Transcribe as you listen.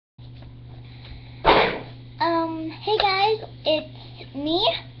It's me,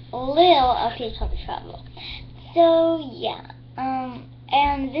 Lil'Lpspuppyforever. So yeah,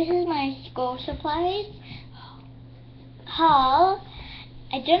 and this is my school supplies haul.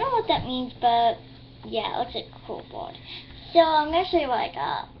 I don't know what that means, but yeah, it looks like a cool board. So I'm gonna show you what I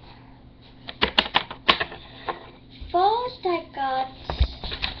got. First, I got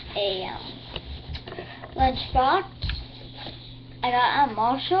a lunchbox. I got at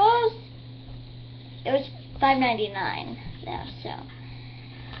Marshall's. It was $5.99 there, so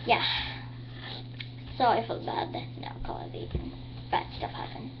yeah. Sorry for the bad quality. Bad stuff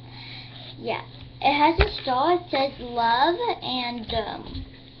happened. Yeah, it has a star. It says love and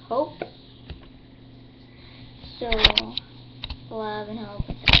hope. So love and hope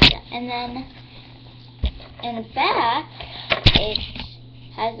and stuff like that. And then in the back, it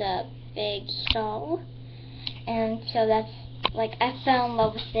has a big star, and so that's like I fell in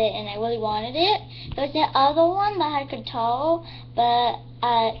love with it, and I really wanted it. There was the other one that had control, but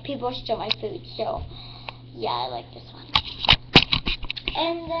people stole my food, so yeah, I like this one.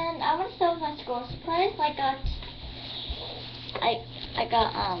 And then I want to start with my school supplies. I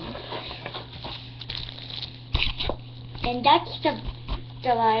got index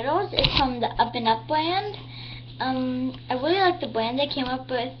dividers. It's from the Up and Up brand. I really like the brand they came up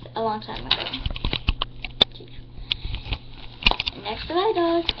with a long time ago. Index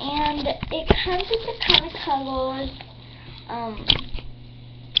dividers, and it comes with the kind of colors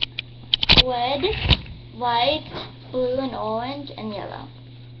red, white, blue, and orange, and yellow.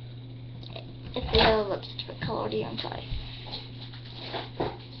 If the yellow looks different color to you, I'm sorry.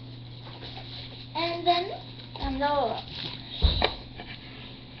 And then I'm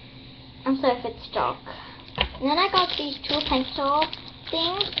sorry if it's dark. And then I got these two pencil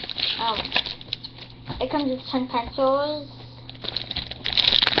things. It comes with 10 pencils,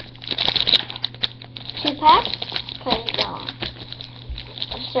 2 packs, because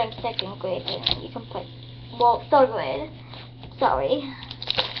I'm starting 2nd grade, and you can put, well, 3rd grade. Sorry,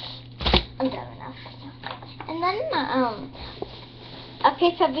 I'm done enough. And then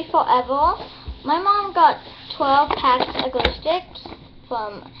Lil'Lpspuppyforever. My mom got 12 packs of glue sticks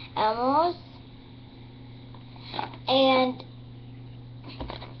from Elmo's, and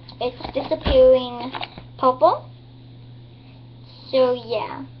it's disappearing purple. So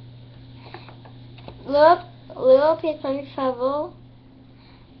yeah, Lil'Lpspuppyforever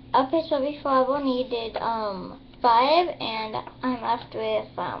needed 5, and I'm left with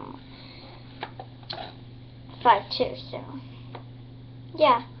 5 too. So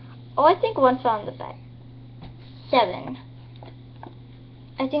yeah. Oh, I think 1 fell in the bag. 7.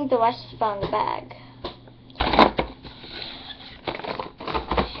 I think the rest fell in the bag.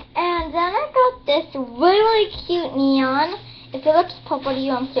 And then I got this really cute neon. If it looks purple to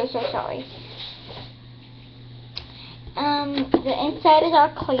you, I'm so sorry. The inside is all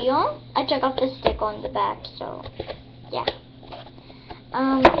clear. I took off the sticker on the back, so yeah.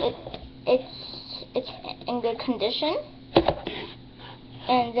 It's in good condition.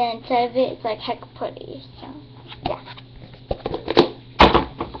 And then inside of it, it's like heck pretty, so yeah.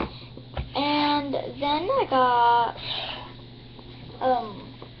 And then I got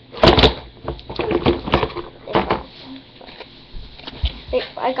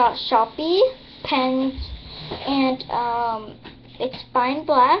I got Sharpie pens, and it's fine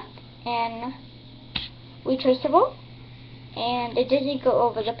black and retraceable, and it doesn't go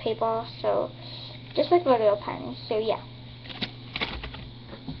over the paper, so just like regular pens. So yeah.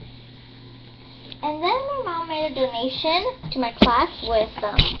 And then my mom made a donation to my class with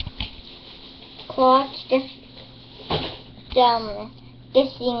cloth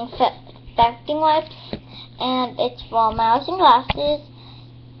disinfecting wipes, and it's for mouse and glasses,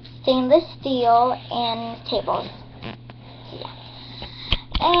 stainless steel, and tables. Yeah.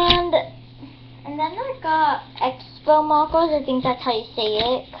 And then I got Expo markers. I think that's how you say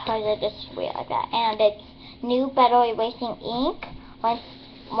it, because I just read like that. And it's new, better erasing ink.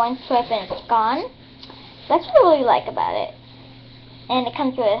 One stripe and it's gone. That's what I really like about it. And it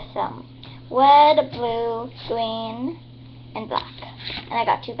comes with red, blue, green, and black. And I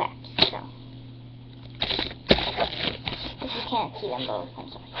got 2 bags, so if you can't see them both, I'm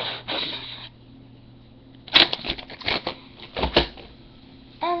sorry.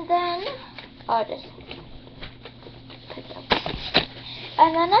 And then I'll just put it up.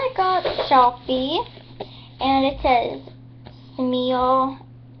 And then I got Sharpie, and it says Smile.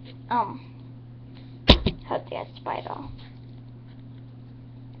 Hope you guys spider.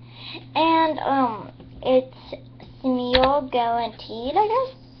 And it's Smile guaranteed, I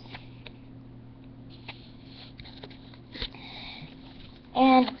guess.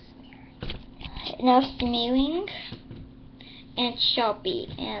 And no smearing. and Sharpie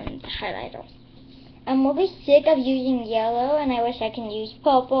and highlighter. I'm really sick of using yellow, and I wish I can use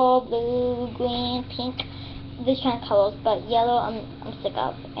purple, blue, green, pink, these kind of colors, but yellow I'm sick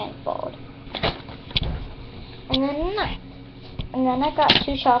of, and bold. And then I got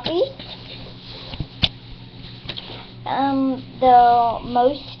 2 Sharpies. The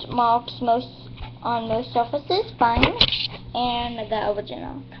most marks on most surfaces, fine, and the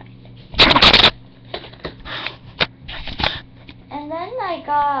original kind. And then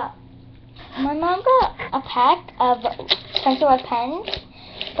my mom got a pack of pencil red pens,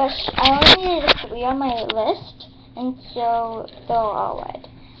 but I only needed 3 on my list, and so they're all red.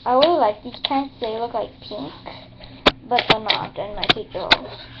 I really like these pens. They look like pink, but they're not, and my teacher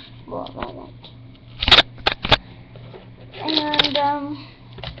won't like it. And then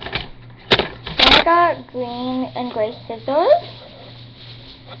I got green and gray scissors,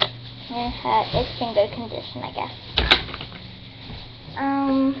 and it's in good condition, I guess.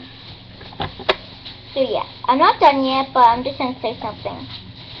 So yeah, I'm not done yet, but I'm just gonna say something.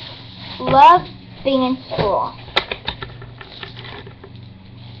 Love being in school.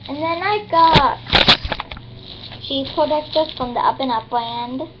 And then I got cheese protectors from the Up and Up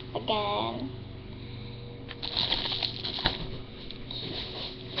brand again.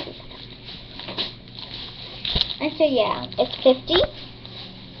 And so yeah, it's 50.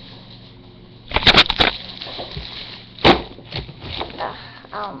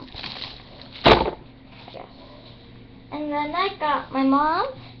 And then I got my mom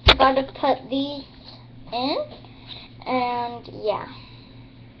got to put these in, and yeah,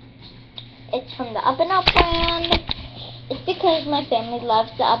 it's from the Up and Up brand. It's because my family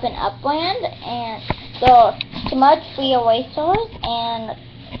loves the Up and Up brand, and they're smudge-free erasers, and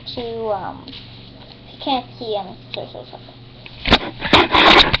you can't see them, so.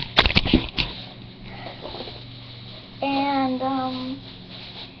 And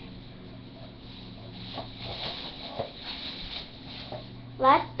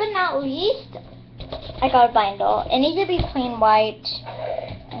last but not least, I got a binder. It needs to be plain white,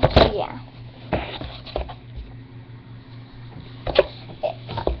 and so yeah.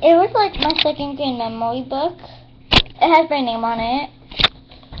 It was like my second grade memory book. It has my name on it.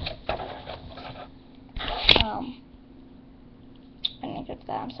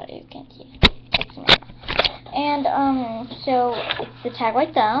 I'm sorry, you can't see it. And so it's the tag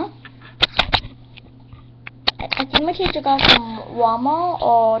right there. I think my teacher got from Walmart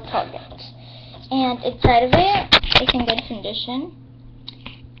or Target. And inside of it, it's in good condition.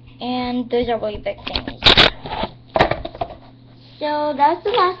 And those are really big things. So that's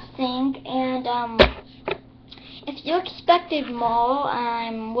the last thing. And if you expected more,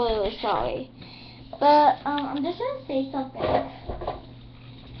 I'm really sorry. But I'm just gonna say something.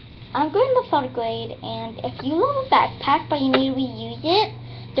 I'm going to 3rd grade, and if you love a backpack but you need to reuse it,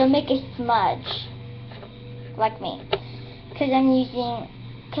 don't make a smudge like me. Because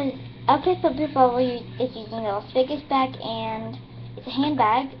Lil'Lpspuppyforever is using the biggest bag, and it's a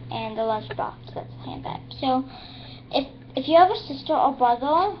handbag, and the lunchbox, that's a handbag. So if you have a sister or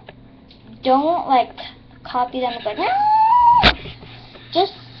brother, don't like copy them and like, ah!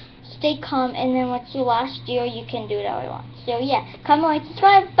 Just stay calm, and then once you last year, you can do whatever you want. So yeah, comment, like,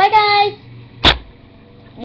 subscribe. Bye guys!